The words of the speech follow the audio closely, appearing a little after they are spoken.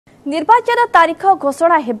निर्वाचन तारीख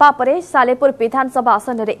घोषणा हेबा परे सालेपुर विधानसभा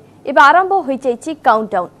आसन में एवं आरंभ हो जाइछि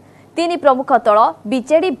काउंटडाउन। तीन प्रमुख दल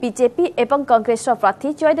बीजेडी बीजेपी एवं कांग्रेस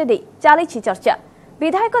प्रार्थी चयन नहीं चली चर्चा।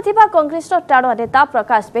 विधायक थिबा कांग्रेस टाणुआ नेता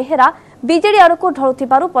प्रकाश बेहेरा बीजेडी आड़क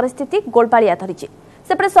ढलुथिबारु परिस्थिति गोलमालिया धरिछि।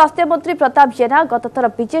 सेपटे स्वास्थ्य मंत्री प्रताप जेना गतथर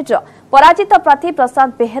बीजेडी पराजित प्रार्थी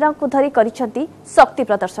प्रशांत बेहेरा को धरी करिसेंति शक्ति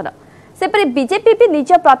प्रदर्शन। सेपरे बीजेपी भी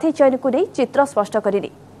निज प्रार्थी चयन को नहीं चित्र स्पष्ट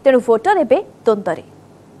करिनि, तेणु भोटर एबे द्वंद्वरे।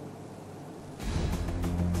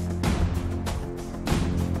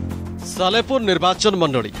 सालेपुर निर्वाचन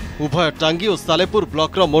मंडली उभय टांगी और सालेपुर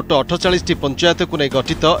ब्लॉकर मोट 48 पंचायत को नहीं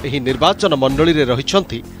गठित यह निर्वाचन मंडली रे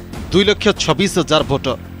रहिछंती 2,26,000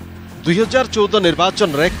 भोटर। 2014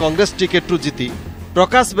 निर्वाचन रे कांग्रेस टिकेट रु जीति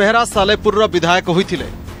प्रकाश बेहेरा सालेपुर विधायक होइथिले।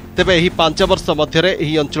 तेबे एही 5 वर्ष मध्य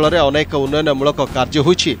एही अंचल रे अनेक उन्नयनमूलक कार्य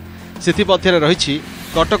होइछि। सेथि मध्य रहिछि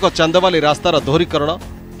कटक चांदवाली रास्तार दोहरीकरण,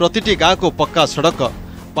 प्रतिटी गाँ को पक्का सड़क,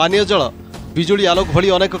 पानीय जल, बिजुली आलोक भली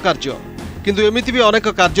अनेक कार्य। किंतु एमिति भी अनेक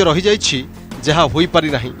कार्य रही जाइछि जहा होई पारि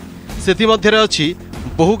नाही। सेथि मध्य अछि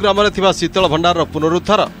बहु ग्राम रे थिबा शीतल भंडार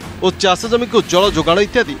पुनरुद्धार और चाष जमी को जल जोगाण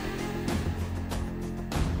इत्यादि।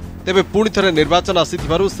 तेबे पुणी थरे निर्वाचन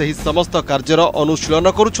आसीथिबारु सही समस्त कार्यर अनुशीलन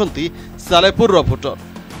करुछंती सालेपुर भोटर।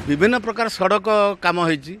 विभिन्न प्रकार सड़क काम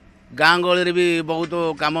होइछि, गाँ गली रे भी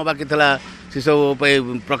बहुत काम बाकी थला, से सब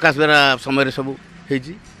प्रकाश बेरा समय सब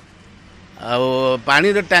होइछि। आ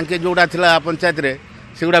पानी रे टांकी जोड़ा थिला पंचायत रे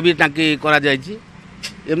सेगुड़ा भी टांकी करा जाइछि।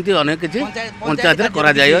 एमती अनेक किछि पंचायत रे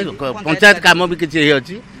करा जाय, पंचायत काम भी किछि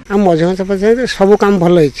अछि। हम मझे पंचायत सब काम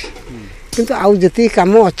भल होइछि, किंतु आउ जति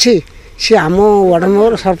काम अछि से आम वार्ड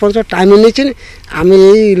मेंबर सरपंच टाइम नहीं आम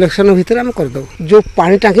यही इलेक्शन भितर आम करदे। जो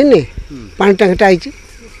पानी टांकी नहीं पानी टांकीटा आई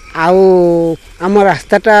आम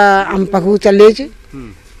रास्ताटा आम पाखक चली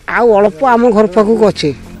अल्प आम घर पाखक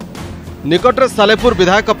अच्छे। निकटरे सालेपुर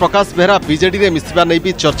विधायक प्रकाश बेहेरा बीजेडी रे मिसिबा नहीं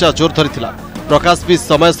भी चर्चा जोर धरिथिला। प्रकाश भी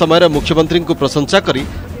समय समय मुख्यमंत्री को प्रशंसा करी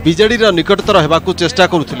बीजेडी रा निकटतर हेबाकू चेष्टा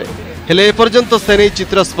करुथिले, हेले एपर्यंत से नहीं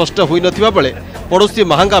चित्र स्पष्ट होई नथिबा बेले पड़ोसी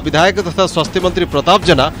महांगा विधायक तथा स्वास्थ्य मंत्री प्रताप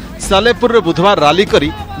जेना सालेपुर रे बुधवार रैली करी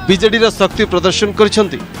बीजेडी रा शक्ति प्रदर्शन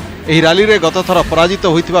करिसेंती। एही रैली रे गतथर पराजित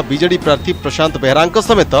होइथिबा बीजेडी प्रार्थी प्रशांत बेहेरांक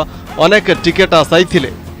समेत अनेक टिकेट आशायी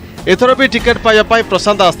थिले। एथर भी टिकेट पाइबा पाई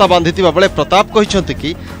प्रशांत आशा बांधिथिबा बेले प्रताप कहिसेंती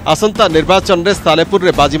कि आसंता निर्वाचन रे सालेपुर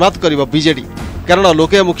रे बाजीमात करिवो बीजेडी, कारण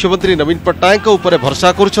लोके मुख्यमंत्री नवीन पट्टनायक उपरे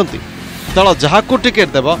भरसा करुछंती। दल जहाकू टिकेट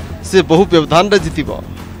देव से बहु व्यवधान रे जितिबो।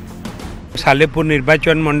 सालेपुर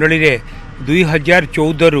निर्वाचन मंडली रे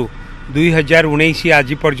 2014 रु 2019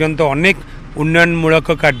 आज पर्यंत अनेक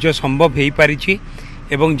उन्नयनमूलक कार्य संभव हो पारिछि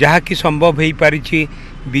एवं जहा कि संभव हो पारिछि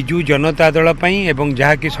बिजू जनता दल पई एवं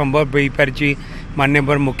जहा कि संभव हो पारिछि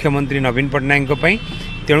माननीय मुख्यमंत्री नवीन पट्टनायक पई।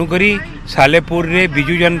 तेणुकरी सालेपुर रे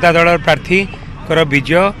बिजू जनता दल प्रार्थी कर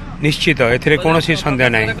विजय निश्चित, एथिरे कोनोसी संदेह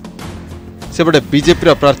नाही। सेबडे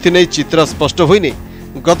बीजेपी प्रार्थी नहीं चित्र स्पष्ट होइनी।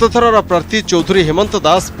 गतथर प्रार्थी चौधरी हेमंत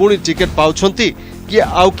दास पुणी टिकेट पाउछंती कि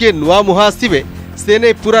आउ किए नुआ मुहा आसिबे से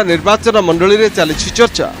नहीं पूरा निर्वाचन मंडली रे चलिछि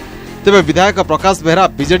चर्चा। तेबे विधायक प्रकाश बेहेरा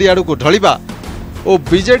बीजेडी आड़ू को ढलिबा और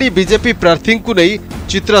बीजेडी बीजेपी प्रार्थी को नहीं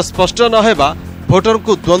चित्र स्पष्ट न हेबा भोटर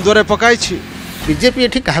को द्वंद्व रे पकाइछि। बीजेपी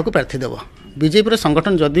एठी काहा को प्रार्थी देबो? बीजेपी रे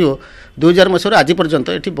संगठन जदिओ 2000 मसर आज पर्यंत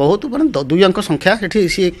एठी बहुत माने 2 अंक संख्या एठी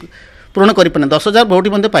सी पूर्ण कर 10,000 भोट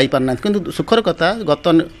मध्य पाई पारना। किंतु सुखर कथा गत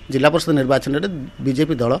जिला परिषद निर्वाचन में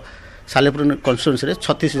बीजेपी दल सालेपुर कन्स्टिट्यूएंसी रे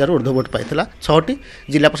 36,000 ऊर्ध्व भोट पाइथिला 6टी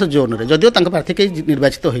जिला परिषद जोन रे, जदिओ तांका प्रार्थी के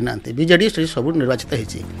निर्वाचित होई नांते, बीजेडी सब निर्वाचित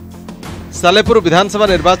होईछि। सालेपुर विधानसभा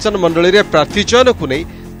निर्वाचन मंडली रे प्रार्थी चयन को नहीं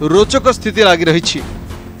रोचक स्थिति लगी रही।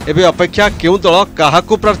 एबे अपेक्षा केउ दल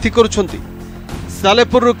काहाकू प्रार्थी करुछंती।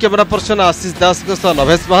 सालेपुर कैमरा पर्सन आशीष दास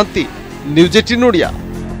नभेश महांती, न्यूज 18 ओडिया।